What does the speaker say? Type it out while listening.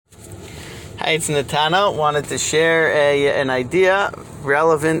Hi, it's Netano. Wanted to share an idea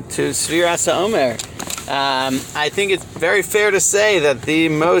relevant to Sfiras HaOmer. I think it's very fair to say that the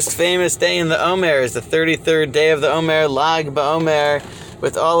most famous day in the Omer is the 33rd day of the Omer, Lag BaOmer,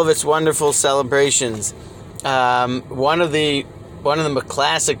 with all of its wonderful celebrations. One of the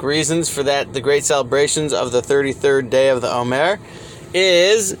classic reasons for that, the great celebrations of the 33rd day of the Omer,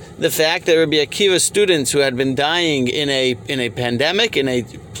 is the fact that Rabbi Akiva students who had been dying in a pandemic, in a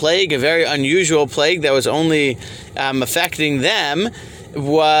plague, a very unusual plague that was only affecting them,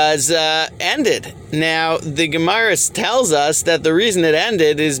 was ended. Now, the Gemara tells us that the reason it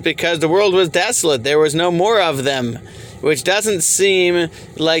ended is because the world was desolate. There was no more of them, which doesn't seem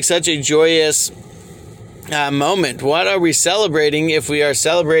like such a joyous moment. What are we celebrating if we are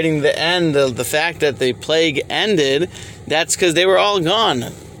celebrating the end of the fact that the plague ended? That's because they were all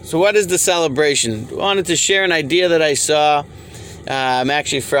gone. So what is the celebration? I wanted to share an idea that I saw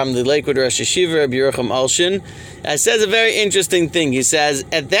actually from the Lakewood Rosh Yeshiva, Rabbi Yerucham Olshin. Says a very interesting thing. He says,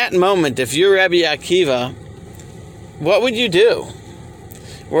 at that moment, if you're Rabbi Akiva, what would you do?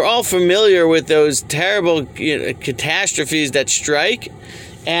 We're all familiar with those terrible catastrophes that strike,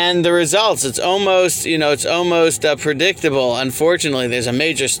 and the results, it's almost predictable. Unfortunately, there's a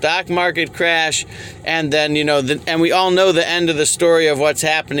major stock market crash, and then and we all know the end of the story of what's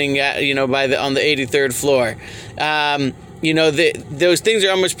happening on the 83rd floor. Those things are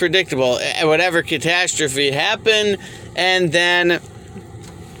almost predictable. Whatever catastrophe happened, and then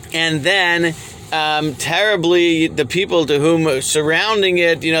terribly, the people to whom surrounding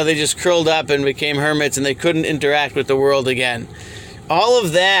it, they just curled up and became hermits, and they couldn't interact with the world again. All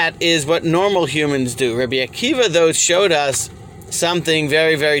of that is what normal humans do. Rabbi Akiva, though, showed us something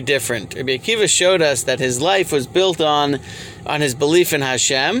very, very different. Rabbi Akiva showed us that his life was built on his belief in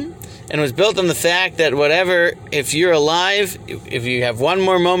Hashem, and was built on the fact that if you're alive, if you have one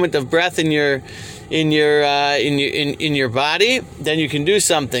more moment of breath in your body, then you can do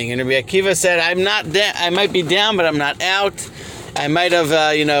something. And Rabbi Akiva said, I might be down, but I'm not out. I might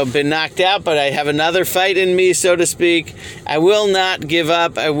have, been knocked out, but I have another fight in me, so to speak. I will not give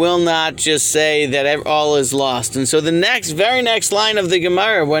up. I will not just say that all is lost. And so the very next line of the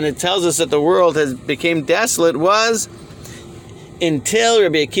Gemara, when it tells us that the world became desolate, was until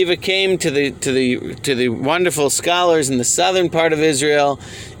Rabbi Akiva came to the wonderful scholars in the southern part of Israel,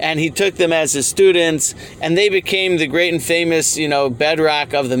 and he took them as his students, and they became the great and famous,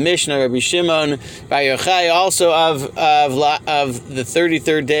 bedrock of the Mishnah. Rabbi Shimon Bar Yochai, also of the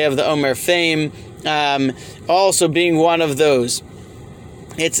 33rd day of the Omer fame, also being one of those.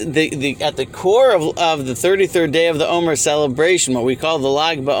 It's at the core of the 33rd day of the Omer celebration, what we call the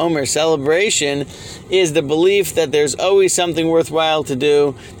Lag BaOmer celebration, is the belief that there's always something worthwhile to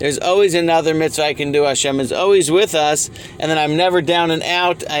do. There's always another mitzvah I can do. Hashem is always with us, and then I'm never down and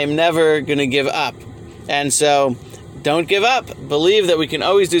out. I am never going to give up. And so, don't give up. Believe that we can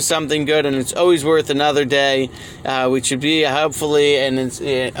always do something good, and it's always worth another day, which should be hopefully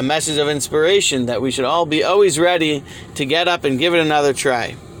a message of inspiration that we should all be always ready to get up and give it another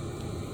try.